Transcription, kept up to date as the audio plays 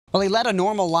Well, he led a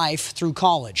normal life through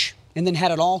college and then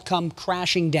had it all come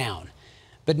crashing down.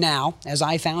 But now, as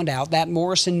I found out, that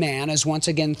Morrison man is once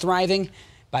again thriving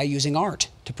by using art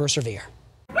to persevere.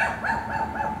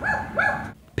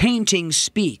 Painting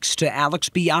speaks to Alex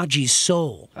Biaggi's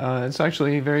soul. It's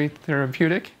actually very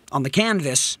therapeutic. On the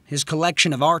canvas, his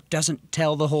collection of art doesn't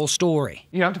tell the whole story.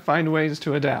 You have to find ways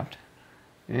to adapt.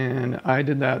 And I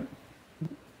did that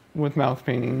with mouth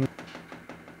painting.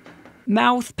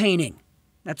 Mouth painting.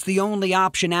 That's the only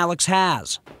option Alex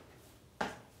has.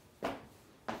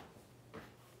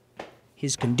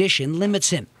 His condition limits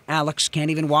him. Alex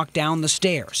can't even walk down the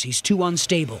stairs. He's too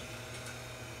unstable.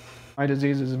 My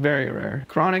disease is very rare.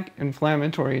 Chronic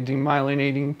inflammatory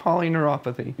demyelinating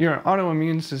polyneuropathy. Your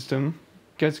autoimmune system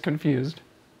gets confused,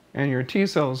 and your T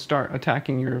cells start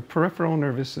attacking your peripheral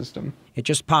nervous system. It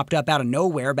just popped up out of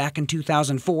nowhere back in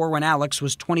 2004 when Alex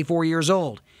was 24 years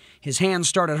old. His hands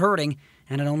started hurting,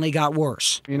 and it only got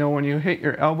worse. You know, when you hit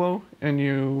your elbow and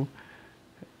you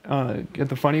get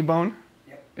the funny bone?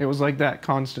 It was like that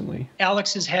constantly.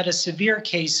 Alex has had a severe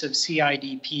case of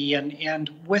CIDP, and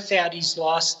with that, he's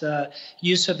lost the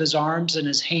use of his arms and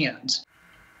his hands.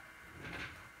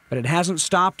 But it hasn't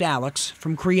stopped Alex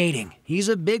from creating. He's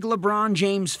a big LeBron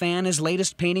James fan. His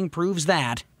latest painting proves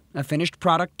that. A finished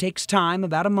product takes time,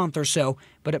 about a month or so,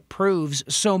 but it proves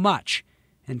so much.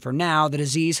 And for now, the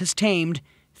disease has tamed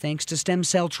thanks to stem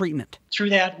cell treatment. Through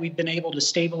that, we've been able to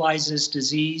stabilize his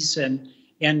disease and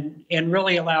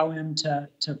really allow him to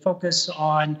focus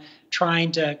on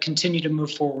trying to continue to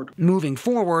move forward. Moving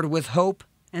forward with hope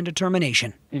and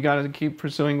determination. You got to keep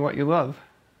pursuing what you love.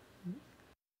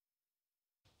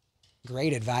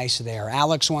 Great advice there.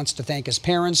 Alex wants to thank his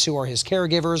parents, who are his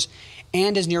caregivers,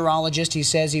 and his neurologist. He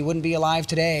says he wouldn't be alive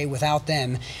today without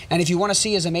them. And if you want to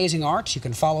see his amazing art, you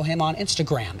can follow him on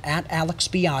Instagram at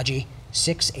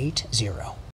AlexBiaggi680.